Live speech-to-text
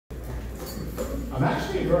I'm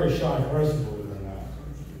actually a very shy person, believe it or not.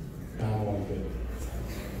 Now I'm only kidding.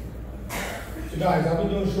 So guys, I've been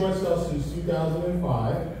doing short sales since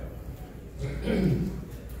 2005.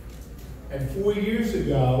 And 4 years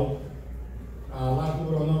ago, a lot of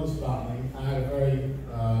people don't know this about me. I had a very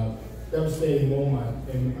devastating moment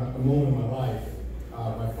in my life.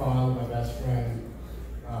 My father, my best friend,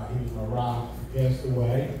 he was in Iraq, he passed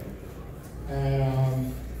away.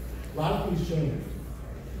 And a lot of things changed.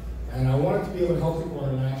 And I wanted to be able to help people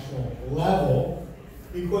on a national level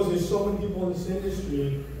because there's so many people in this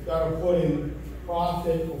industry that are putting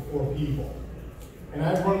profit before people. And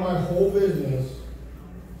I've run my whole business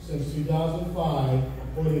since 2005,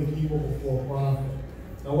 putting people before profit.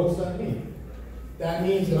 Now what's that mean? That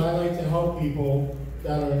means that I like to help people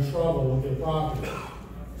that are in trouble with their property.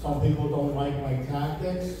 Some people don't like my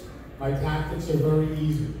tactics. My tactics are very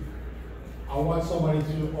easy. I want somebody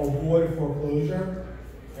to avoid foreclosure,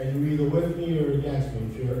 and you're either with me or against me.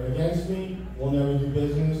 If you're against me, we'll never do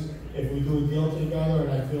business. If we do a deal together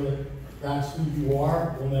and I feel that that's who you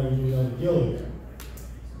are, we'll never do another deal again.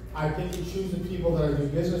 I pick and choose the people that I do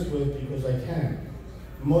business with because I can.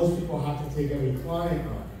 Most people have to take every client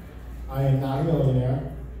on. I am not a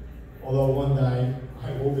millionaire, although one day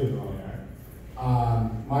I will be a millionaire.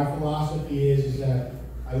 My philosophy is that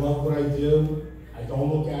I love what I do. I don't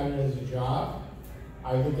look at it as a job.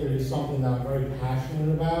 I look at it as something that I'm very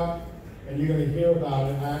passionate about, and you're going to hear about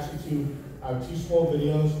it. I have two small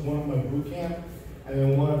videos, one of my boot camp, and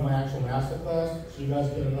then one of my actual masterclass, so you guys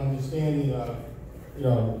get an understanding of, a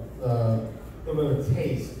little bit of a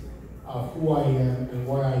taste of who I am and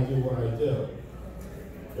why I do what I do.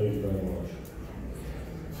 Thank you very much.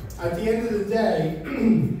 At the end of the day,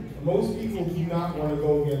 most people do not want to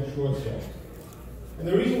go against short sales. And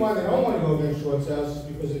the reason why they don't want to go against short sales is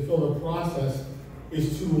because they feel the process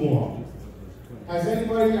is too long. Has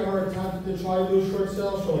anybody ever attempted to try to do a short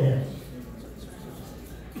sale? Show of hands.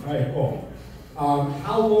 All right, cool.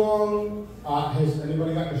 How long has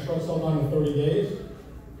anybody gotten a short sale done in 30 days?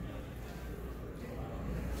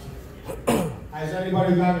 Has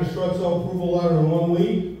anybody gotten a short sale approval letter in 1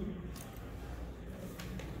 week?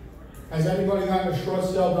 Has anybody gotten a short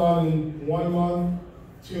sale done in 1 month,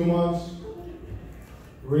 2 months,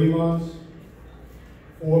 3 months,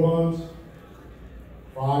 4 months,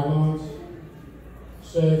 5 months,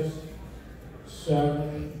 6,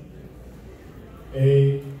 7,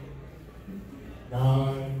 8,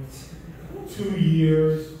 9, 2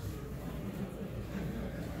 years?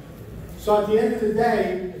 So at the end of the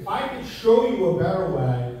day, if I could show you a better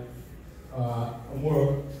way, a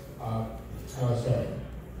more, how do I say,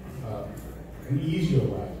 an easier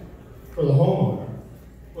way for the homeowner,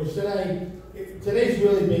 which today's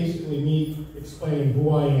really basically me explaining who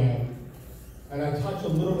I am, and I touch a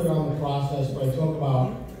little bit on the process, but I talk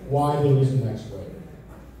about why there is a next wave.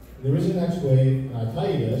 There is a next wave, and I tell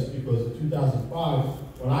you this because in 2005,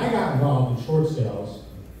 when I got involved in short sales,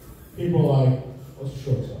 people were like, what's a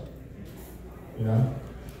short sale?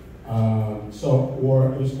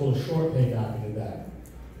 Or it was called a short pay back in the day.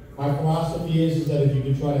 My philosophy is that if you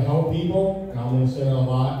can try to help people, and I'm going to say that a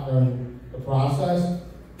lot during the process,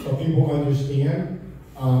 so people understand,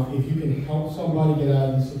 if you can help somebody get out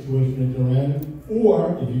of the situation that they're in,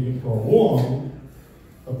 or if you can prolong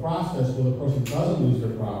the process where the person doesn't lose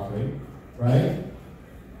their property, right?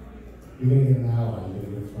 You're going to get an ally, you're going to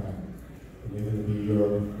get a friend. And you're going to be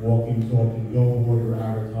your walking, talking billboard or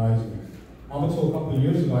advertisement. Up until a couple of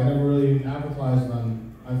years ago, I never really advertised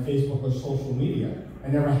on Facebook or social media. I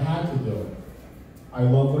never had to do it. I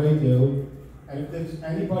love what I do. And if there's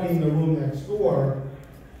anybody in the room next door,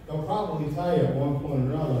 they'll probably tell you at one point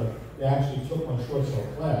or another, they actually took my short sale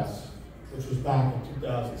class, which was back in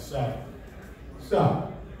 2007.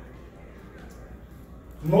 So,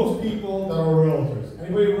 most people that are realtors,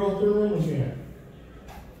 anybody a realtor in the room? Raise your hand.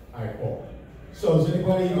 All right, cool. So is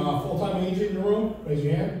anybody a full-time agent in the room? Raise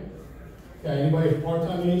your hand. Okay, anybody a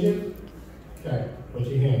part-time agent? Okay, put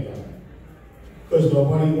your hand down. Because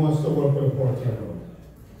nobody wants to work with a part-time realtor.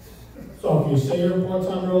 So if you say you're a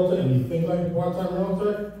part-time realtor and you think like a part-time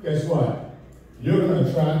realtor, guess what? You're going to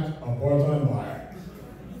attract a part-time buyer.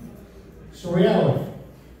 It's a reality.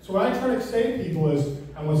 So what I try to say to people is,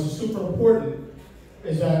 and what's super important,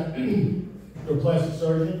 is that you're a plastic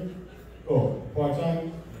surgeon. Oh,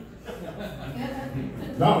 part-time?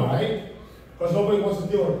 No, right? Because nobody wants to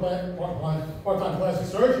deal with a part-time plastic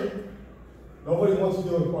surgeon. Nobody wants to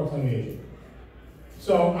deal with a part-time agent.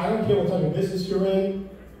 So I don't care what type of business you're in.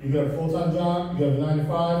 You got a full-time job, you have a 9 to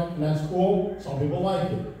 5, and that's cool. Some people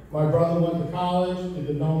like it. My brother went to college, did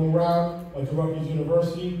the normal route, went to Rutgers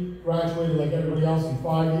University, graduated like everybody else in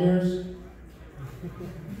 5 years.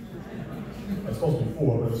 It's supposed to be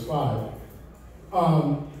 4, but it's 5.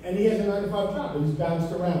 And he has a 9-to-5 job, and he's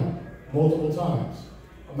bounced around multiple times.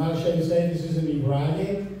 I'm not ashamed to say this isn't me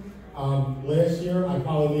bragging. Last year, I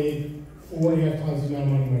probably made 4.5 times the amount of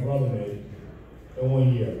money my brother made in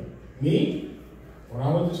 1 year. Me, when I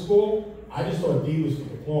went to school, I just thought D was for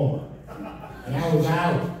diploma. And I was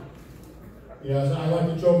out. You know, so I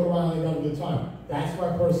like to joke around and have a good time. That's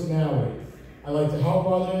my personality. I like to help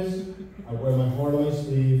others. I wear my heart on my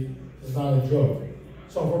sleeve. It's not a joke.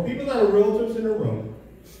 So for people that are realtors in the room,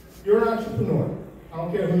 you're an entrepreneur. I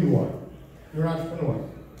don't care who you are. You're an entrepreneur.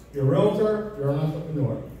 You're a realtor, you're an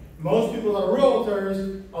entrepreneur. Most people that are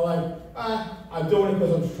realtors are like, I'm doing it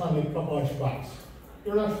because I'm just trying to make a couple extra bucks.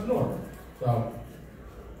 You're an entrepreneur. So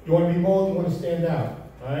you want to be bold, you want to stand out,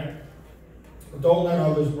 all right? But don't let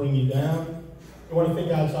others bring you down. You want to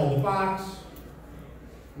think outside the box.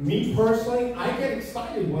 Me personally, I get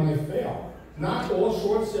excited when I fail. Not all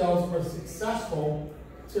short sales are successful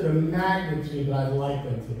to the magnitude that I'd like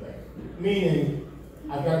them to be. Meaning,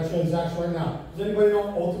 I've got a transaction right now. Does anybody know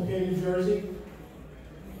Altapan, New Jersey?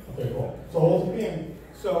 Okay, cool. So Altapan,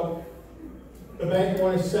 so the bank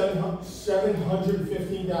wanted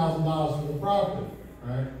 $715,000 for the property,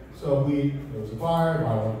 right? So there was a buyer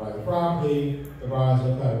wanted to buy the property. The buyer's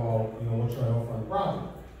like, okay, well, you know, what should I offer on the property?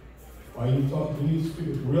 Well, you need to speak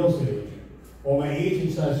with the real estate agent. Well, my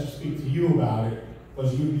agent says to speak to you about it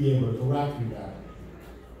because you'd be able to direct me about it.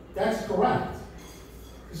 That's correct.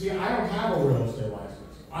 You see, I don't have a real estate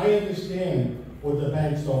license. I understand what the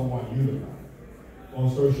banks don't want you to know. Long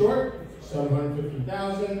story short,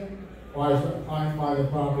 $750,000. Buyers trying to buy the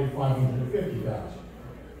property $550,000.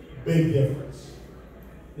 Big difference.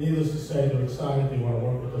 Needless to say, they're excited. They want to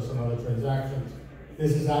work with us on other transactions.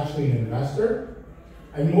 This is actually an investor.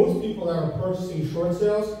 And most people that are purchasing short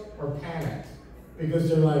sales are panicked because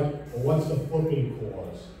they're like, well, what's the flipping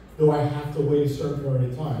clause? Do I have to wait a certain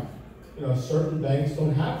period of time? You know, certain banks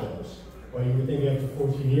don't have those. Well, you would think after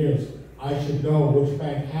 14 years, I should know which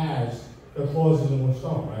bank has the clauses and which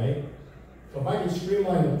don't, right? So if I can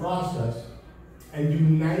streamline the process and do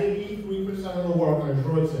 93% of the work on a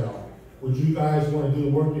short sale, would you guys want to do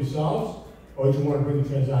the work yourselves, or would you want to bring the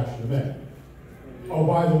transaction to me? Oh,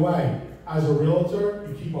 by the way, as a realtor,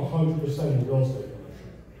 you keep 100% of your real estate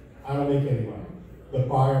commission. I don't make any money. The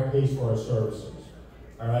buyer pays for our services,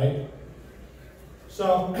 all right?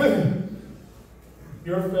 So,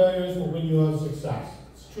 your failures will bring you on success.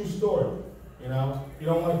 It's a true story, you know? You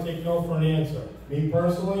don't want to take no for an answer. Me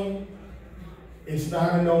personally, it's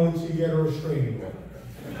not a no until you get a restraining order.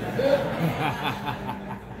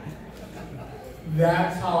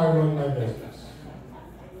 That's how I run my business.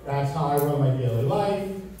 That's how I run my daily life.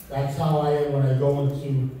 That's how I am when I go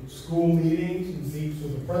into school meetings and meet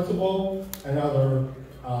with the principal and other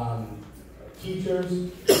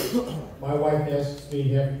teachers. My wife asks me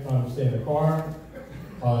half the time to stay in the car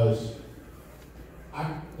because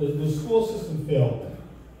the school system failed me.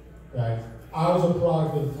 Okay? I was a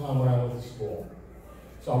product at the time when I went to school.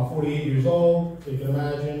 So I'm 48 years old, so you can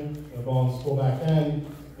imagine, you know, going to school back then,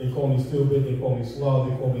 they called me stupid, they called me slow,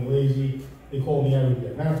 they called me lazy, they called me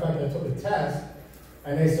everything. Matter of fact, I took a test,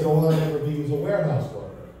 and they said all I'd ever be was a warehouse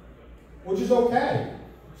worker, which is okay.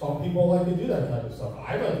 Some people like to do that type of stuff.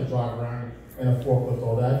 I like to drive around in a forklift,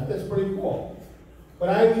 all that. That's pretty cool. But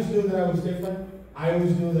I always knew that I was different. I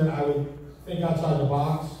always knew that I would think outside the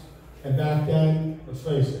box. And back then, let's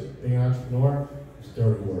face it, being an entrepreneur is a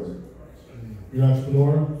dirty word. You're an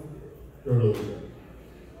entrepreneur, you're a loser.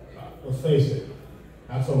 Let's face it,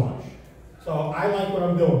 not so much. So I like what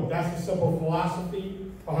I'm doing. That's the simple philosophy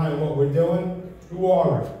behind what we're doing. Who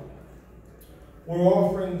are we? We're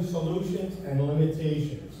offering solutions and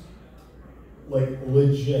limitations, like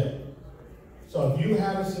legit. So if you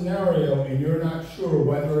have a scenario and you're not sure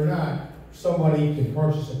whether or not somebody can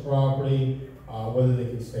purchase a property, whether they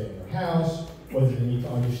can stay in their house, whether they need to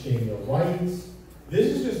understand their rights, this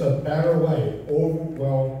is just a better way,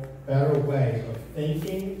 better way of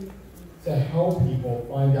thinking to help people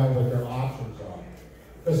find out what their options are.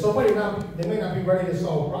 Because they may not be ready to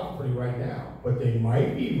sell a property right now, but they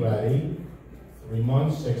might be ready 3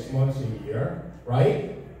 months, 6 months, a year,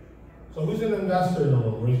 right? So who's an investor in the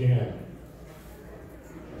room? Raise your hand.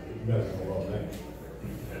 You guys know well, man.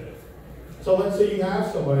 So let's say you have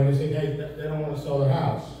somebody and they say, hey, they don't want to sell their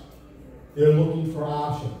house. They're looking for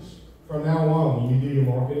options. From now on, when you do your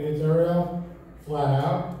marketing material, flat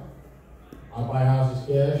out, I'll buy houses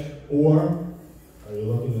cash, or are you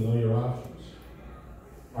looking to know your options?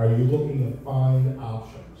 Are you looking to find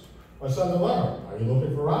options? Or send a letter, are you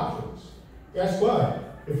looking for options? Guess what?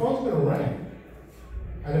 Your phone's going to ring.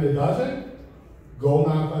 And if it doesn't, go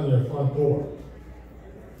knock on their front door.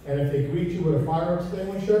 And if they greet you with a fire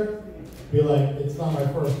extinguisher, be like, it's not my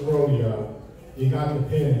first rodeo. You got the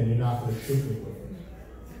pin and you're not going to shoot me with it.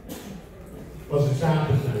 Because it's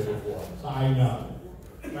happened to me before, so I know.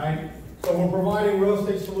 Right? So we're providing real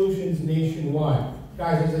estate solutions nationwide.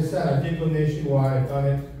 Guys, as I said, I did go nationwide. I've done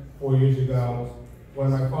it 4 years ago.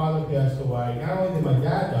 When my father passed away, not only did my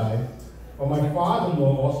dad die, but my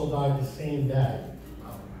father-in-law also died the same day.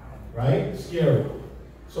 Right? Scary.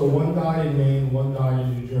 So one died in Maine, one died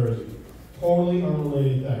in New Jersey. Totally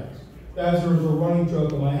unrelated things. As there was a running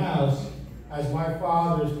joke in my house, as my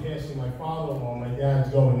father's passing my father-in-law, my dad's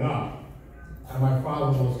going up, and my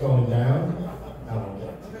father-in-law's going down. I don't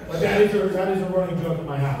know. But that is a running joke in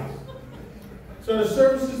my house. So the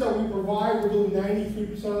services that we provide, we're doing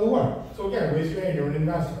 93% of the work. So again, raise your hand, you're an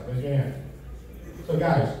investor, raise your hand. So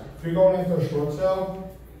guys, if you're going into a short sale,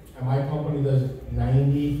 and my company does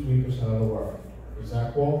 93% of the work, is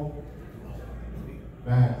that cool?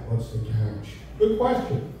 Matt, what's the catch? Good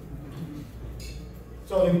question.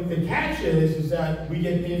 So the catch is that we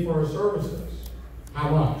get paid for our services. How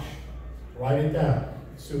much? Write it down.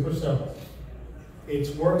 It's super simple.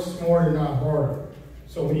 It's work smarter, not harder.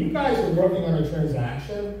 So when you guys are working on a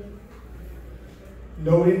transaction,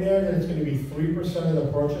 note in there that it's going to be 3% of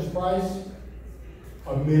the purchase price,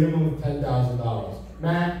 a minimum of $10,000.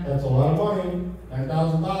 Matt, that's a lot of money,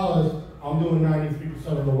 $10,000. I'm doing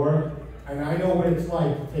 93% of the work, and I know what it's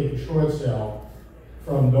like to take a short sale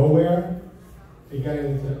from nowhere to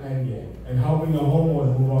getting into the end game and helping a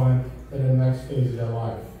homeowner move on to the next phase of their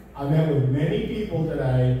life. I met with many people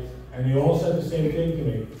today, and they all said the same thing to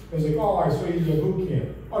me. They was like, oh, I saw you did a boot camp.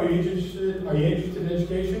 Oh, are you interested in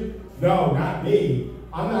education? No, not me.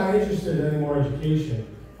 I'm not interested in any more education.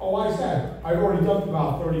 Oh, I said, I've already dumped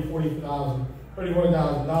about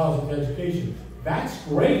 $31,000 into education. That's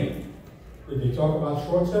great. Did they talk about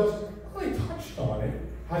short sales? Well, they touched on it.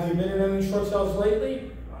 Have you been in any short sales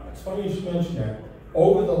lately? It's funny you should mention that.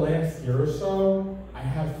 Over the last year or so, I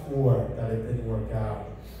had 4 that it didn't work out.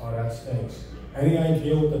 Oh, that stinks. Any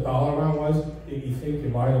idea what the dollar amount was that you think you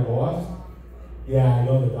might have lost? Yeah, I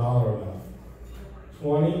know the dollar amount.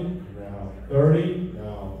 20? No. 30?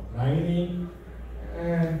 No. 90?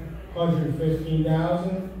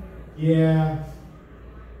 115,000? Yeah.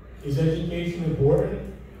 Is education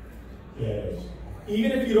important? Yeah, it is.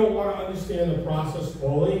 Even if you don't want to understand the process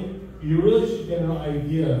fully, you really should get an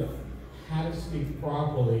idea of how to speak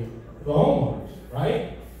properly to the homeowners,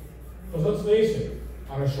 right? Because let's face it,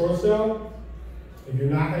 on a short sale, if you're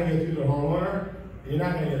not going to get through the homeowner, you're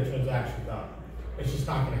not going to get a transaction done. It's just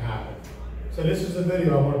not going to happen. So this is a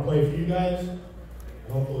video I want to play for you guys.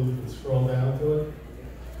 Hopefully we can scroll down to it.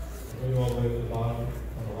 Maybe all the way to the bottom on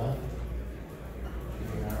the left.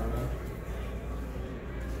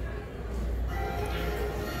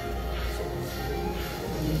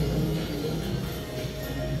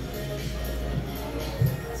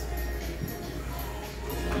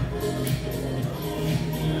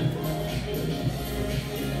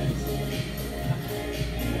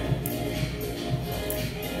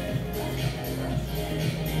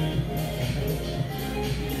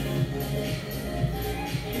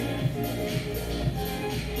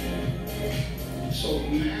 So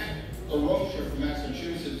Matt, the Rocher from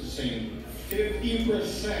Massachusetts, is saying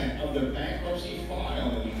 50% of the bankruptcy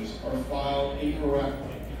filings are filed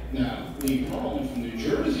incorrectly. Now, Lee Perlman from New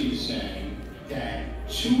Jersey is saying that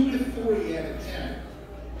 2 to 3 out of 10,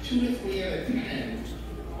 2 to 3 out of 10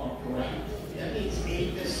 are correct. That means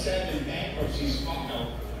 8 to 7 bankruptcies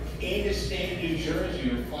filed in the state of New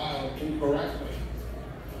Jersey are filed incorrectly.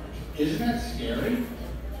 Isn't that scary?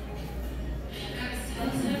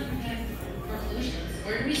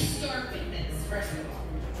 Where do we start with this, first of all?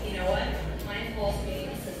 You know what? A client calls me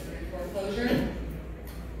and says they're in foreclosure.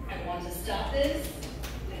 I want to stop this.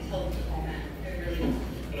 I tell them to call Matt. I really want.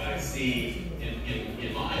 What I see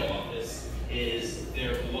in my office is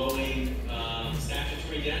they're blowing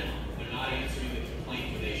statutory down. They're not answering the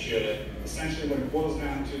complaint when they should. Essentially what it boils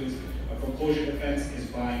down to is a foreclosure defense is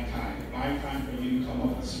buying time. Buying time for you to come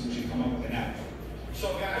up with a solution, come up with an outcome. So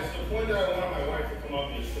guys, the point that I wanted my wife to come up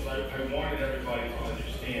is because I wanted everybody to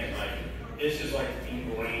understand, like, this is like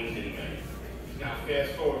ingrained in me. Now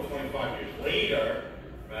fast forward 25 years later,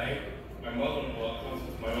 right, my mother-in-law comes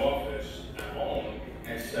into my office at home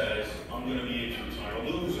and says, I'm gonna be a two-time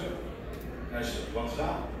loser. And I said, what's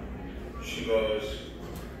up? She goes,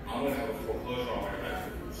 I'm gonna have a foreclosure on my back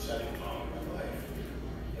for the second time in my life.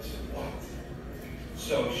 I said, what?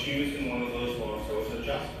 So she was in one of those loans that was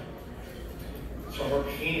adjustment. So her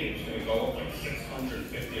payment was going to go up like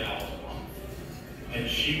 $650 a month. And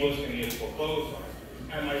she wasn't going to get foreclosed on.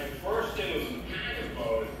 And my first thing was in panic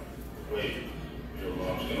mode, wait, Your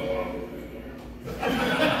mom's gonna want to.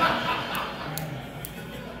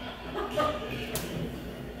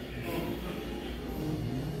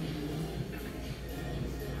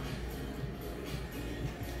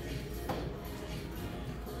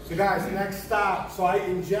 So guys, next stop. So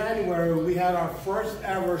in January, we had our first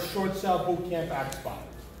ever short sale boot camp Expo.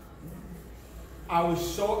 I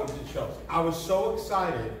was so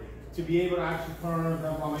excited to be able to actually put on an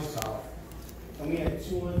event by myself. And we had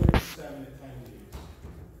 207 attendees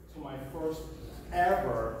to my first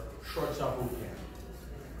ever short sale boot camp.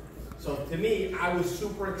 So to me, I was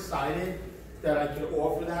super excited that I could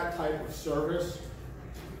offer that type of service.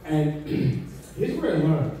 And here's what I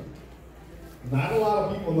learned. Not a lot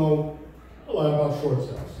of people know a lot about short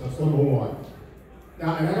sales. That's number one.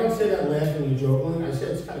 Now, and I don't say that laughingly, jokingly. I say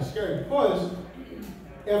it's kind of scary because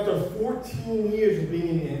after 14 years of being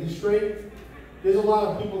in the industry, there's a lot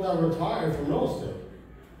of people that retire from real estate.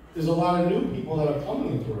 There's a lot of new people that are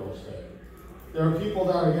coming into real estate. There are people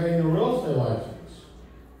that are getting a real estate license.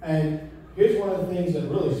 And here's one of the things that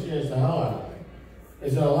really scares the hell out of me,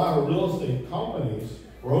 is that a lot of real estate companies,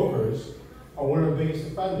 brokers, are one of the biggest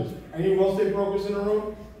offenders. Any real estate brokers in the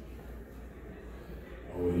room?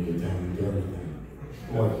 Oh, you get down and do everything.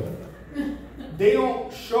 They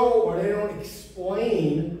don't show or they don't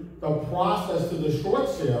explain the process to the short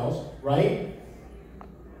sales, right,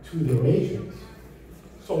 to their agents.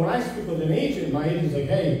 So when I speak with an agent, my agent's like,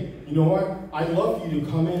 hey, you know what? I'd love for you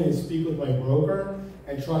to come in and speak with my broker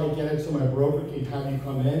and try to get it so my broker can have you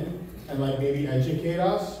come in and like maybe educate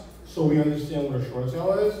us so we understand what a short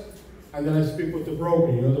sale is. And then I speak with the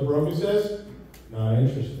broker. You know what the broker says? Not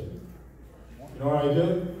interested. You know what I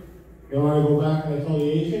do? You know when I go back and I tell the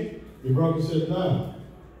agent? The broker says no.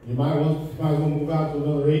 You might as well move out to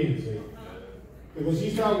another agency. Because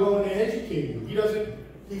he's not willing to educate you.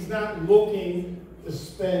 He's not looking to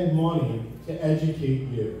spend money to educate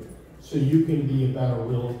you so you can be a better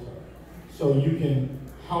realtor. So you can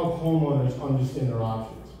help homeowners understand their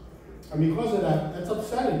options. And because of that, that's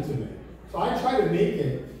upsetting to me. So I try to make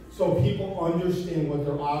it so people understand what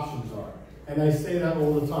their options are. And I say that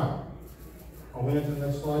all the time. Are we into the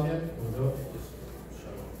next slide yet? We'll do it?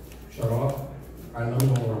 Shut off? All right, let me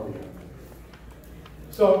know where we are.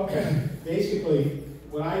 So basically,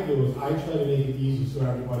 what I do is I try to make it easy so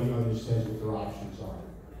everybody understands what their options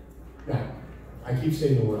are. Now, I keep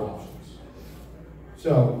saying the word options.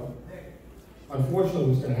 So,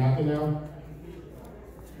 unfortunately, what's going to happen now,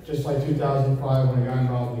 just like 2005 when I got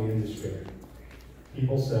involved in the industry,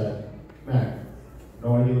 people said, Matt,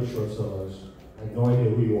 no idea what short sale is. I have no idea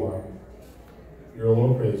who you are. You're a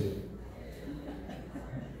little crazy.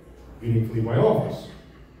 You need to leave my office.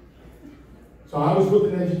 So I was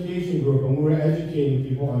with an education group and we were educating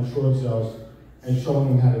people on short sales and showing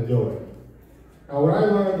them how to do it. Now what I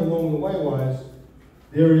learned along the way was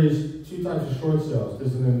there is two types of short sales.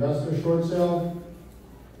 There's an investor short sale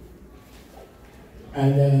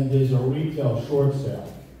and then there's a retail short sale.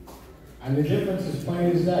 And the difference is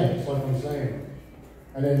plain as day, just like I'm saying.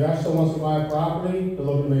 An investor wants to buy a property, they're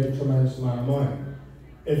looking to make a tremendous amount of money.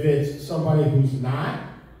 If it's somebody who's not,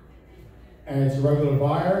 and it's a regular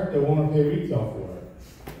buyer, they want to pay retail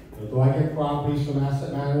for it. Do I get properties from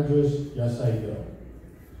asset managers? Yes, I do.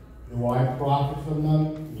 Do I profit from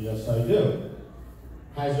them? Yes, I do.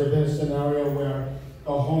 Has there been a scenario where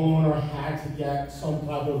the homeowner had to get some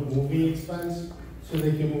type of moving expense so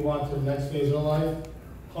they can move on to the next phase of their life?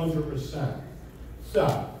 100%.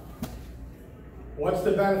 So, what's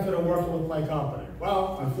the benefit of working with my company?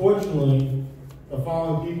 Well, unfortunately, the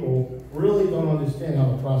following people really don't understand how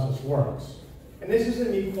the process works. And this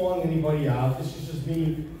isn't me calling anybody out, this is just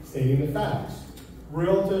me stating the facts.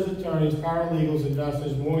 Realtors, attorneys, paralegals,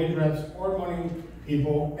 investors, mortgage reps, hard money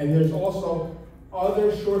people, and there's also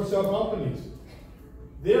other short sale companies.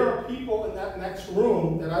 There are people in that next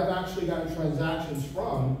room that I've actually gotten transactions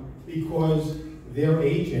from because their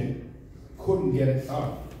agent couldn't get it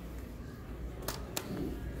done.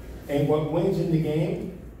 And what wins in the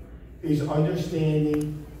game is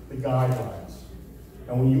understanding the guidelines.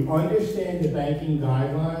 And when you understand the banking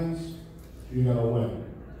guidelines, you're gonna win.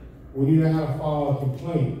 When you know how to file a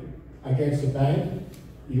complaint against a bank,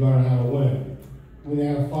 you're gonna have a win. When you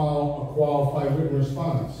know how to file a qualified written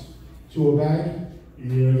response to a bank,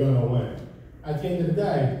 you're gonna win. At the end of the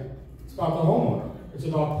day, it's about the homeowner. It's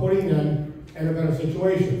about putting them in a better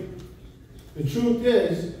situation. The truth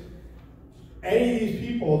is, any of these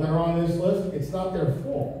people that are on this list, it's not their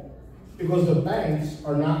fault. Because the banks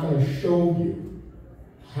are not going to show you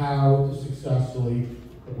how to successfully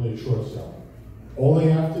complete a short sale. All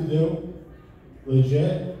they have to do,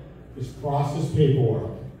 legit, is process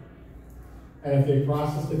paperwork. And if they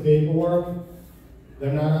process the paperwork,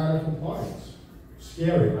 they're not out of compliance.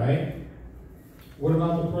 Scary, right? What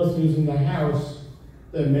about the person who's in the house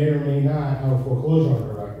that may or may not have a foreclosure on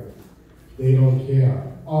their record? They don't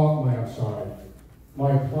care. Oh, I'm sorry.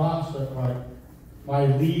 My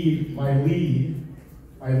lead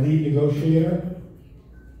negotiator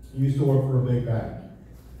used to work for a big bank.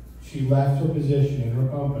 She left her position in her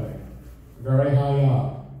company, very high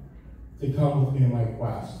up, to come with me on my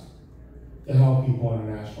quest to help people on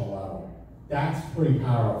a national level. That's pretty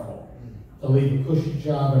powerful. To leave a cushy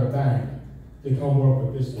job at a bank to come work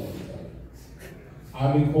with this one.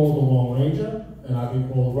 I've been called the Lone Ranger, and I've been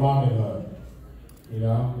called Robin Hood. You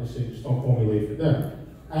know, they say, just don't call me late for dinner.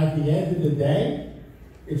 At the end of the day,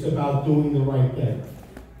 it's about doing the right thing.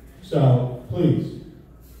 So, please,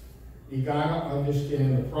 you gotta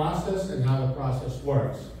understand the process and how the process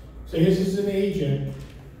works. So this is an agent.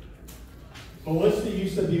 Melissa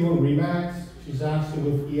used to be with Remax. She's actually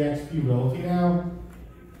with EXP Realty now.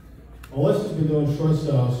 Melissa's been doing short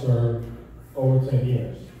sales for over 10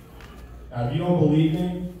 years. Now, if you don't believe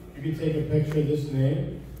me, you can take a picture of this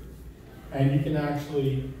name, and you can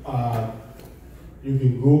actually, you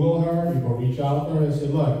can Google her, you can reach out to her and say,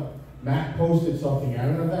 look, Matt posted something at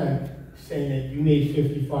an event saying that you made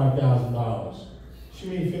 $55,000. She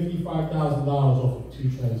made $55,000 off of 2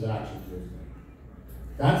 transactions with me.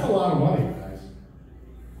 That's a lot of money, guys,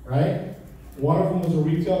 right? One of them was a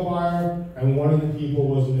retail buyer, and one of the people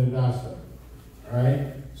was an investor, all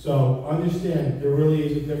right? So understand, there really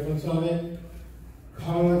is a difference on it.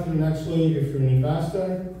 Coming on to the next wave, if you're an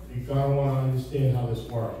investor, you're gonna wanna understand how this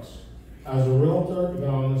works. As a realtor, you're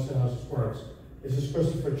gonna understand how this works. This is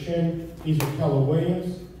Christopher Chin, he's with Keller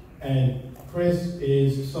Williams, and Chris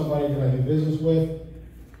is somebody that I do business with.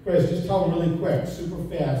 Chris, just tell them really quick, super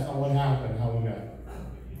fast, on what happened, how we met.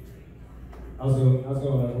 How's it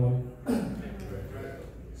going, everyone?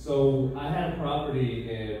 So I had a property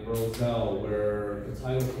in Roselle where the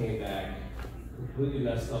title came back completely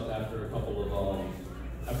messed up after a couple of runarounds.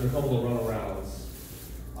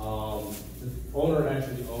 The owner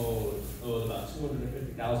actually owed about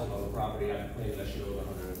 $250,000 on the property after claiming that she owed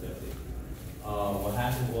 $150,000. What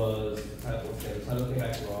happened was the title came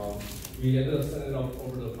back wrong. We ended up sending it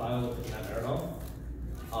over to the file with Matt Merenoff.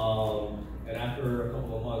 And after a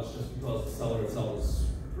couple of months, just because the seller itself was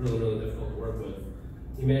really, really difficult to work with,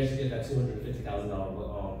 he managed to get that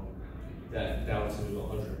 $250,000 that down to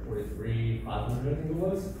 $143,500, I think it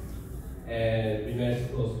was. And we managed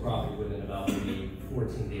to close the property within about maybe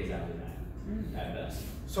 14 days after that, at best.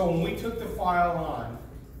 So when we took the file on,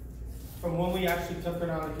 from when we actually took it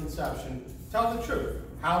on to conception, tell the truth.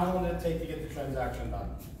 How long did it take to get the transaction done?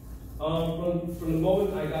 From the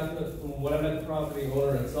moment from when I met the property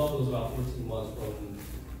owner itself, it was about 14 months from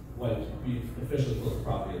when we officially closed the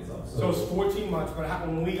property itself. So it's 14 months, but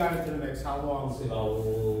when we got into the mix, how long? It's about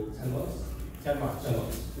 10 months. 10 months. 10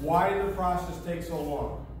 months. Why did the process take so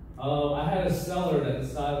long? I had a seller that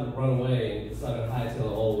decided to run away and decided to hightail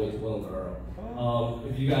it all the way to Willingboro.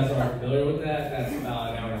 If you guys aren't familiar with that, that's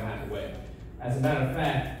about an hour and a half away. As a matter of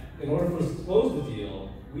fact, in order for us to close the deal,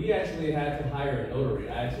 we actually had to hire a notary.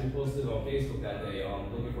 I actually posted on Facebook that day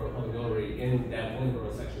looking for a public notary in that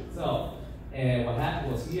Willingboro section itself. And what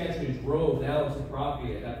happened was he actually drove down to the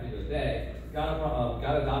property at that particular day, got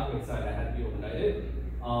a document signed that had to be overnighted.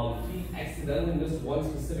 He accidentally missed one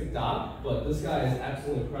specific doc, but this guy is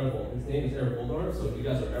absolutely incredible. His name is Eric Goldar, so if you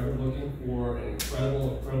guys are ever looking for an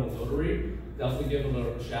incredible notary, definitely give him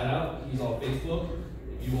a shout out. He's on Facebook.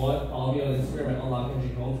 If you want, follow me on Instagram at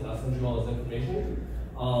UnlockNGHomes, and I'll send you all his information.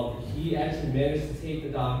 He actually managed to take the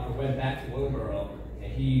doc and went back to Willingboro,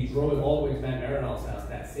 and he drove it all the way to Matt Merenoff's house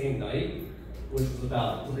that same night, which was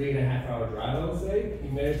about a 3.5 hour drive, I would say. He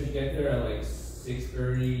managed to get there at like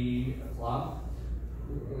 6:30 o'clock,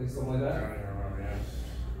 something like that.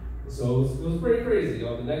 So it was pretty crazy.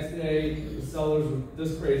 The next day, the sellers were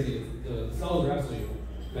this crazy. The sellers were absolutely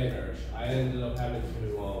nightmarish. I ended up having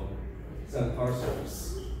to send car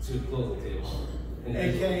service to the closing table.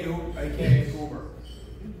 AKA Uber.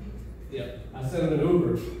 Yep, I sent them an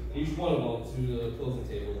Uber, each one of them, to the closing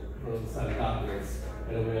table for the signed documents,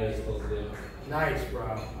 and then we managed to close the deal. Nice,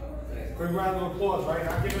 bro. Quick round of applause, right?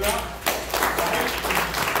 Now give it up.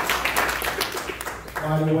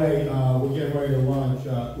 By the way, we're getting ready to launch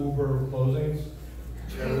Uber closings.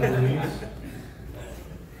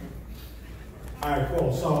 All right,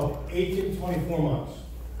 cool. So 18 to 24 months.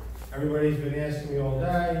 Everybody's been asking me all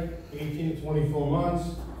day, 18 to 24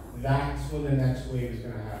 months, that's when the next wave is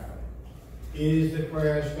going to happen. Is the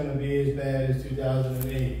crash going to be as bad as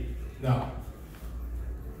 2008? No.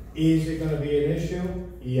 Is it going to be an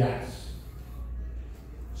issue? Yes.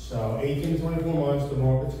 So 18 to 24 months, the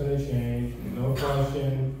market's gonna change, no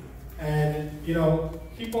question. And, you know,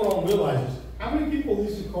 people don't realize this. How many people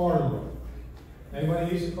lease a car in the room?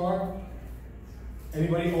 Anybody lease a car?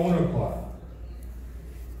 Anybody own a car?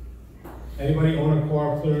 Anybody own a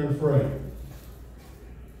car clear and free?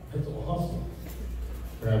 That's awesome.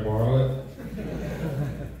 Can I borrow it?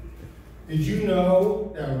 Did you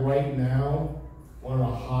know that right now, one of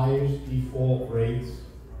the highest default rates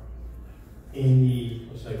in the,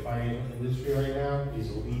 let's say, financial industry right now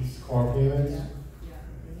is lease car payments?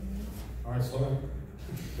 All right, slow down.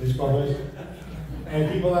 Lease car payments.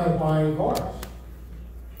 And people that are buying cars,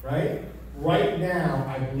 right? Right now,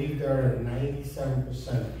 I believe they're at a 97%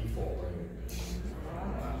 default rate.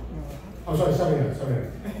 I'm sorry,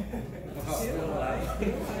 79.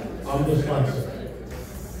 I'm dyslexic.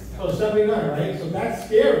 So 79, right? So that's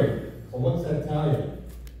scary. Well, what's that tell you?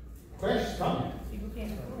 Crash is coming.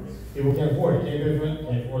 People can't afford it.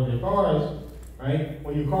 Can't afford their cars, right?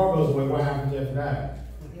 When your car goes away, what happens after that?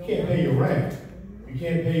 You can't pay your rent. You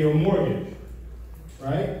can't pay your mortgage,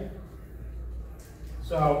 right?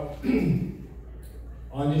 So,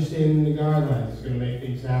 understanding the guidelines is going to make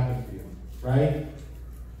things happen for you, right?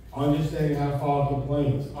 Understanding how to file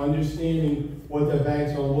complaints, understanding what the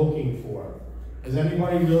banks are looking for. Has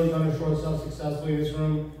anybody really done a short sale successfully in this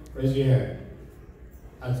room? Raise your hand.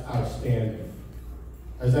 That's outstanding.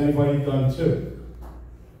 Has anybody done 2?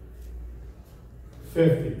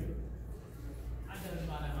 50. I've done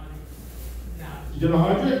about 100. No. You did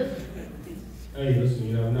 100? Hey, listen,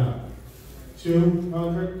 you never know.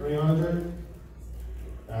 200, 300,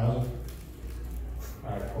 1,000.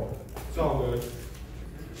 All right, cool. It's all good.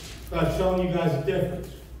 So I've shown you guys a difference.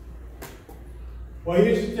 Well,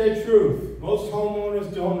 here's the dead truth. Most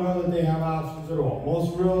homeowners don't know that they have options at all.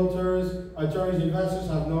 Most realtors, attorneys, investors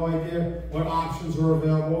have no idea what options are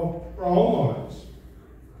available for homeowners.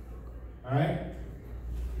 All right?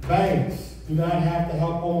 Banks do not have to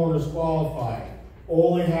help homeowners qualify.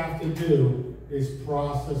 All they have to do is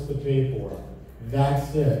process the paperwork.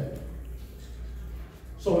 That's it.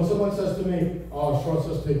 So when someone says to me, oh, short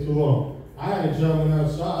sales take too long. I had a gentleman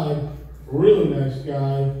outside, a really nice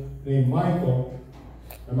guy named Michael,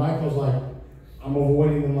 and Michael's like, I'm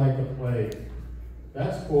avoiding them like the plague.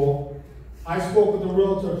 That's cool. I spoke with a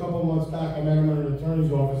realtor a couple of months back. I met him in an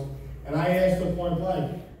attorney's office, and I asked him point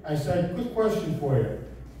blank. I said, quick question for you.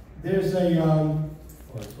 There's a, oh,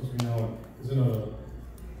 it's supposed to be known. There's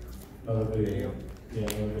another video. Yeah,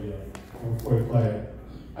 another video. Before you play it.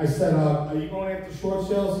 I said, are you going after short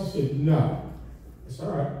sales? He said, no. I said,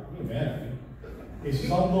 all right, I'm mad at me. He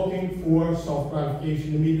says, I'm looking for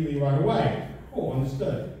self-gratification immediately right away. Oh,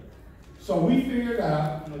 understood. So we figured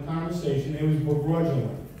out in the conversation it was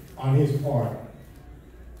begrudgingly on his part.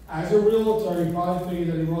 As a realtor, he probably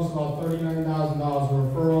figured that he lost about $39,000 in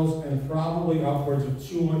referrals and probably upwards of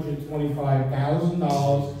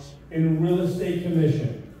 $225,000 in real estate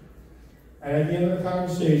commission. And at the end of the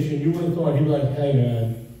conversation, you would have thought he'd be like, hey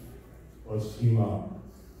man, let's team up.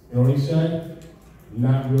 You know what he said?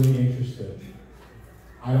 Not really interested.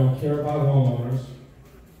 I don't care about homeowners.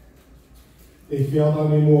 They failed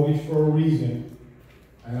on their mortgage for a reason.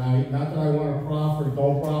 And not that I want to profit or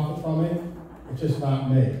don't profit from it, it's just not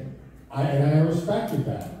me. And I respected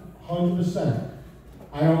that, 100%.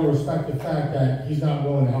 I don't respect the fact that he's not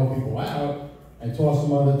willing to help people out and toss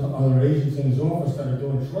some other agents in his office that are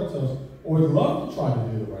doing short sales, or would love to try to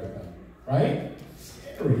do the right thing, right?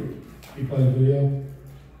 Scary. You play the video?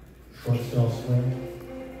 Short sale swing.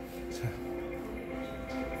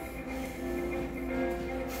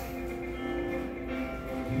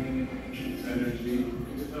 Energy,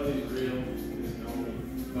 it's real, there's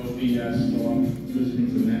no BS talk. Listening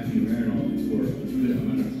to Matt Merenoff for a good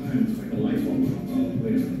amount of time, it's like a light bulb went off. Oh,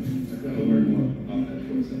 wait a minute, I've got to learn more about that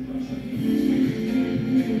short sale process.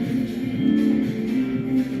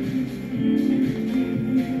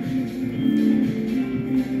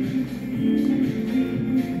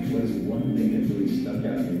 What's one thing that really stuck out in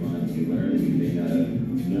your mind you learned that you may not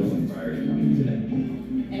have known prior to coming today?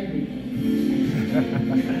 Everything.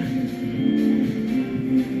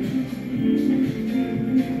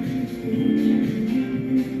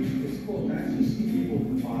 It's cool to actually see people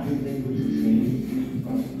body language change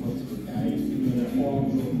across the course of the day. You know, their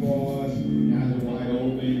arms are crossed, now they're wide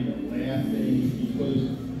open, they're laughing, because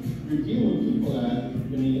you're dealing with people that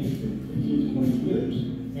have been in the industry for 15 to 20 years,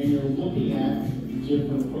 and you're looking at a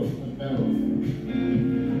different approach, a better approach.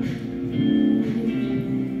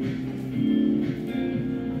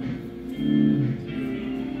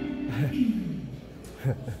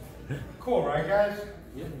 Cool, right guys?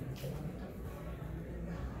 Yeah.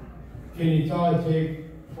 Can you tell I take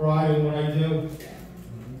pride in what I do?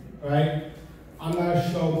 right? I'm not a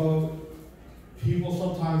showboat. People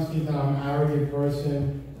sometimes think that I'm an arrogant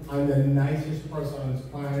person. I'm the nicest person on this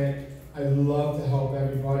planet. I love to help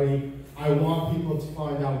everybody. I want people to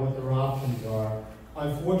find out what their options are.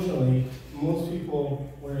 Unfortunately, most people,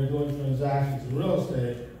 when they're doing transactions in real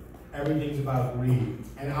estate, everything's about greed.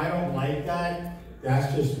 And I don't like that.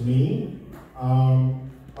 That's just me.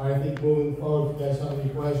 I think moving forward, if you guys have any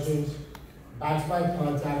questions, that's my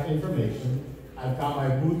contact information. I've got my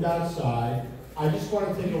booth outside. I just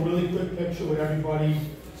want to take a really quick picture with everybody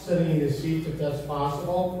sitting in the seats, if that's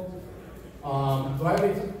possible. Do I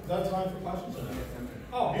have time for questions?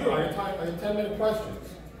 Oh, beautiful. I have 10-minute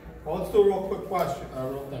questions. Well, let's do a real quick question.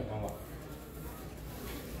 Real thing. Hold on.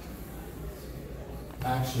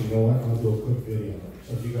 Actually, you know what? I'll do a quick video.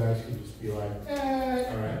 So if you guys can just be like,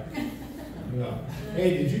 all right. Yeah. Hey,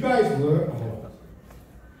 did you guys learn? Oh, hold on.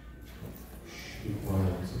 Shh, be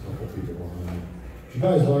quiet. There's a couple people behind me. Did you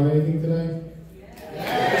guys learn anything today? Yeah.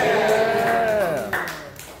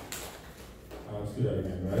 Let's do that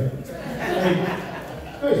again, right? Hey,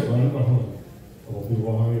 you guys learn? Oh, hold on. A couple people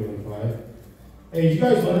behind me. Really quiet. Hey, did you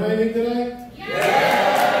guys learn anything today?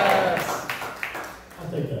 Yes. I'll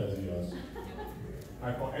take that as a yes. All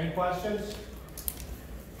right, cool. Any questions?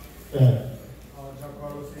 Go ahead. John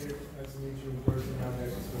Carlos here. Nice to meet you in person. I'm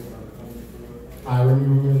actually spoken on the phone. I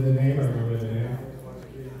remember the name. I remember the name.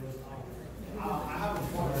 I have a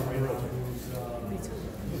partner right now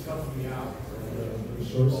who's helping me out. The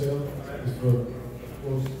short sale is for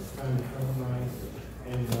close time to come mine.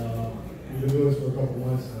 And we've been doing this for a couple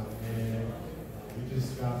months now. And we just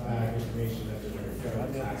got back information that they're going to federal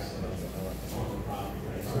tax on the property.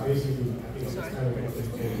 Right? So basically, I think it's kind of what this is.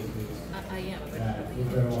 I am. That we're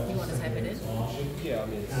better off You want to type it in? auction. Yeah, I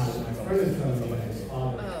mean, Now, my friend is telling me that his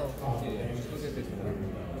father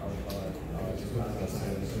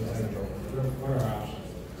what are our options?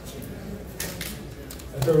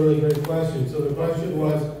 That's a really great question. So the question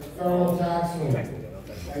was federal tax lien.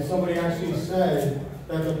 And somebody actually said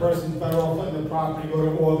that the person's better off letting the property go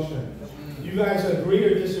to auction. You guys agree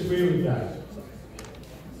or disagree with that?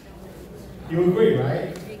 You agree,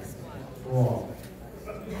 right? Wrong.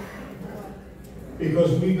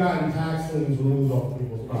 Because we've gotten tax liens removed off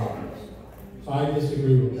people's properties. So I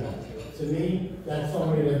disagree with that. To me, that's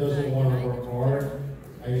somebody that doesn't want to work hard.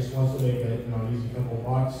 I just wants to make an easy couple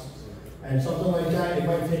bucks. And something like that, it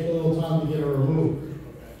might take a little time to get it removed.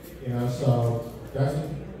 So that's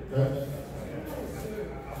that.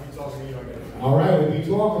 All right, we'll be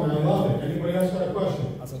talking. I love it. Anybody else got a question?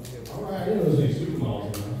 All right, I didn't know there was any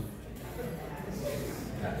supermodels in there.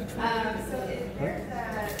 So if there's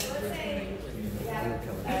let's say you have a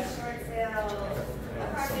short sale, a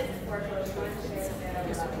property is foreclosed, one short sale,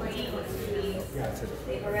 about 20 or 2 weeks,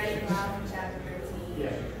 they've already filed for Chapter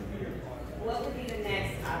 13. What would be the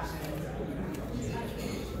next option?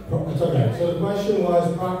 It's okay. So the question was,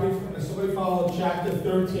 somebody followed Chapter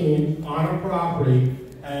 13 on a property,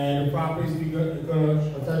 and the property's going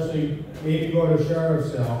to potentially maybe go to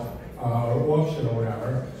sheriff's sale or auction or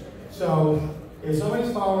whatever. So if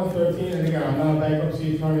somebody's following 13, and again, I'm not a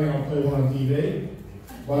bankruptcy attorney, I don't play one on TV,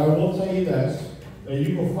 but I will tell you this, that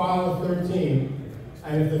you can file a 13,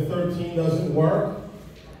 and if the 13 doesn't work,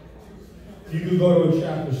 you could go to a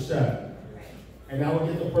Chapter 7. And that will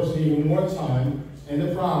get the person even more time in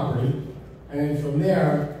the property, and then from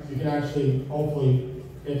there, you can actually, hopefully,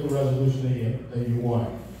 get the resolution that you want.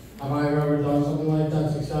 Have I ever done something like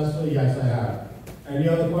that successfully? Yes, I have. Any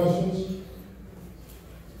other questions?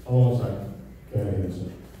 Hold on a second. Go ahead,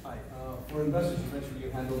 answer. Hi. For investors, you mentioned you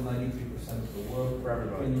handle 93% of the work. For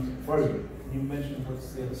everybody. Can you mention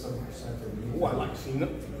what's the other 7% of the What, like, see,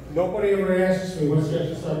 nobody ever asks me what's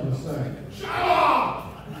the extra 7%. Shut up!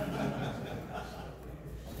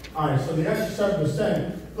 All right, so the extra 7%,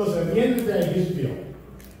 listen, at the end of the day, here's the deal.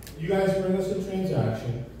 You guys bring us a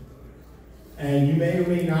transaction, and you may or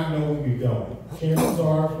may not know what you're doing. Chances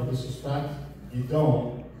are, for disrespect, you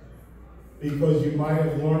don't, because you might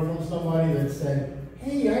have learned from somebody that said,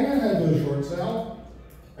 hey, I know how to do a short sale,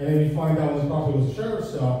 and then you find out when the property was a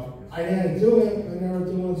sheriff's sale, I know how to do it, but never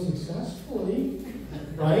doing it successfully,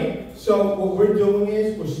 right? So what we're doing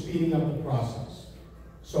is we're speeding up the process.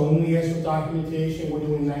 So when we ask for documentation, we're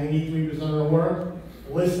doing 93% of the work.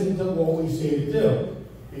 Listen to what we say to do.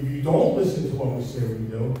 If you don't listen to what we say we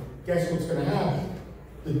do, guess what's going to happen?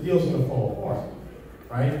 The deal's going to fall apart,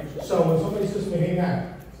 right? So when somebody says to me, hey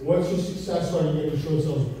Matt, what's your success rate to get your short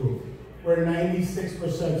sales approved? We're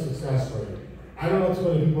 96% success rate. I don't know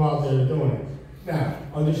too many people out there that are doing it. Now,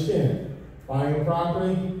 understand, buying a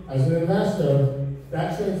property, as an investor,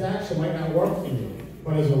 that transaction might not work for you.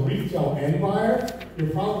 But as a retail end buyer, you're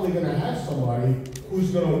probably going to have somebody who's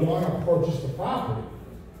going to want to purchase the property,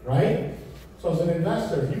 right? So as an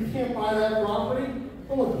investor, if you can't buy that property,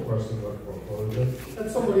 don't let the person go to foreclosure. Let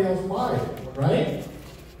somebody else buy it, right?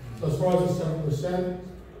 So as far as the 7%,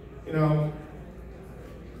 you know,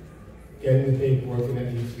 getting the paperwork and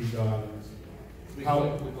that needs to be done.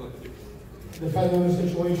 Depends on the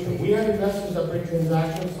situation. We have investors that bring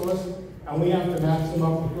transactions to us, and we have to match them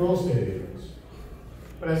up with real estate agents.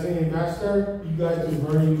 But as an investor, you guys do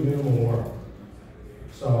very minimal work.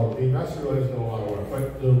 So the investor really doesn't do a lot of work.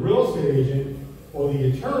 But the real estate agent, or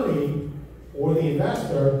the attorney, or the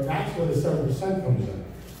investor, that's where the 7% comes in.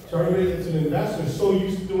 So everybody that's an investor is so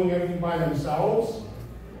used to doing everything by themselves,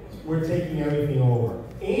 we're taking everything over.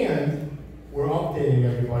 And we're updating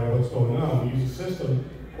everybody what's going on. We use a system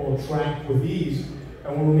called Track with Ease,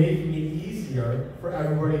 and we're making it easier for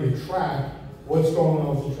everybody to track what's going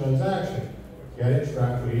on with the transaction. Get it?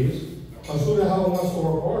 Track with Ease. Because who the hell wants to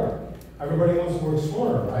work harder? Everybody wants to work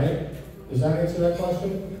smarter, right? Does that answer that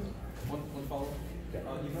question? One follow-up.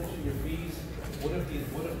 You mentioned your fees. What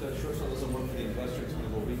if the short sale doesn't work for the investor, it's going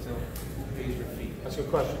to go retail? Who pays your fee? That's a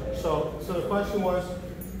good question. So the question was,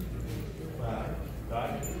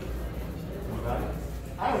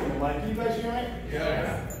 I don't even like you guys hearing it?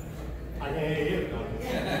 Yeah. I can hear you. No.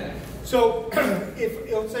 So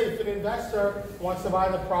let's say if an investor wants to buy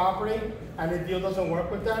the property and the deal doesn't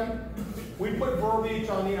work with them, we put verbiage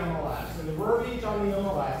on the MLS, and the verbiage on the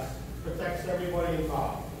MLS protects everybody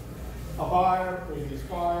involved. A buyer, previous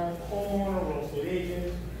buyer, homeowner, real estate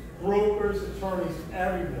agent, brokers, attorneys,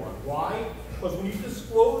 everyone. Why? Because when you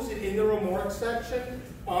disclose it in the remarks section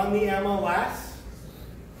on the MLS,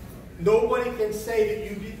 nobody can say that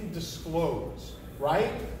you didn't disclose,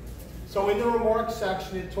 right? So in the remarks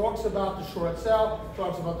section, it talks about the short sale, it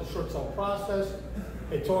talks about the short sale process,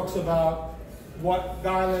 it talks about what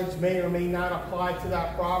guidelines may or may not apply to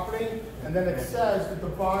that property, and then it says that the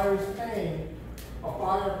buyer is paying a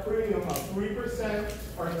buyer premium of 3%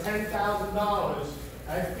 or $10,000,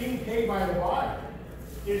 and it's being paid by the buyer.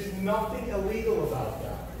 There's nothing illegal about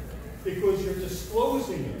that, because you're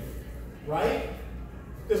disclosing it, right?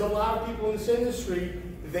 There's a lot of people in this industry,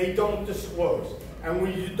 they don't disclose. And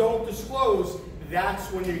when you don't disclose,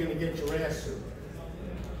 that's when you're going to get your ass sued,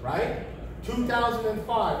 right?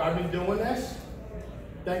 2005, I've been doing this.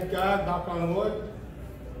 Thank God, knock on wood.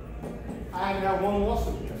 I haven't had one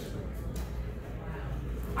lawsuit against me.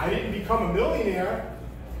 I didn't become a millionaire,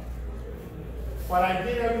 but I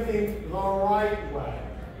did everything the right way.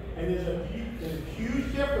 And there's a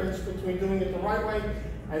huge difference between doing it the right way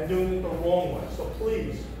and doing it the wrong way. So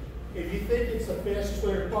please, if you think it's the fastest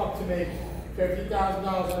way to buck to make $50,000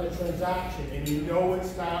 on a transaction and you know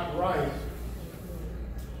it's not right,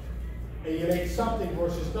 and you make something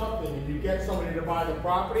versus nothing, and you get somebody to buy the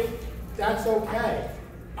property, that's okay.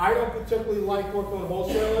 I don't particularly like working with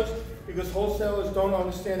wholesalers because wholesalers don't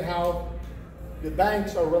understand how the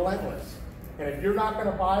banks are relentless. And if you're not going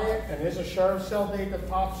to buy it, and there's a sheriff's sale date that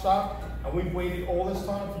pops up, and we've waited all this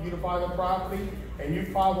time for you to buy the property, and you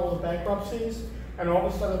filed all the bankruptcies, and all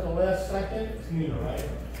of a sudden at the last second, it's Nina, right?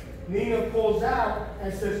 Nina pulls out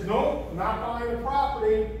and says, nope, not buying the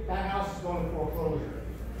property, that house is going to foreclosure.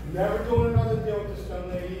 Never doing another deal with this young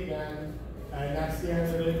lady again, and that's the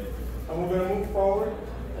end of it. And we're going to move forward,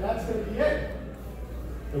 and that's going to be it.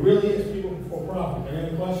 It really is people before profit.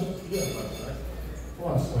 Any questions? Yeah, questions, right?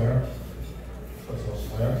 Come on, Slayer. What's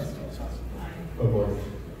up, Slayer? Good boy.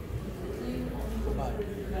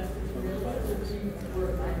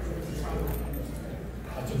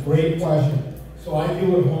 That's a great question. So I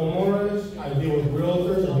deal with homeowners, I deal with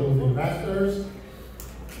realtors, I deal with investors,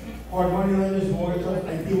 hard money lenders, mortgage lenders,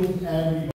 I deal with everybody.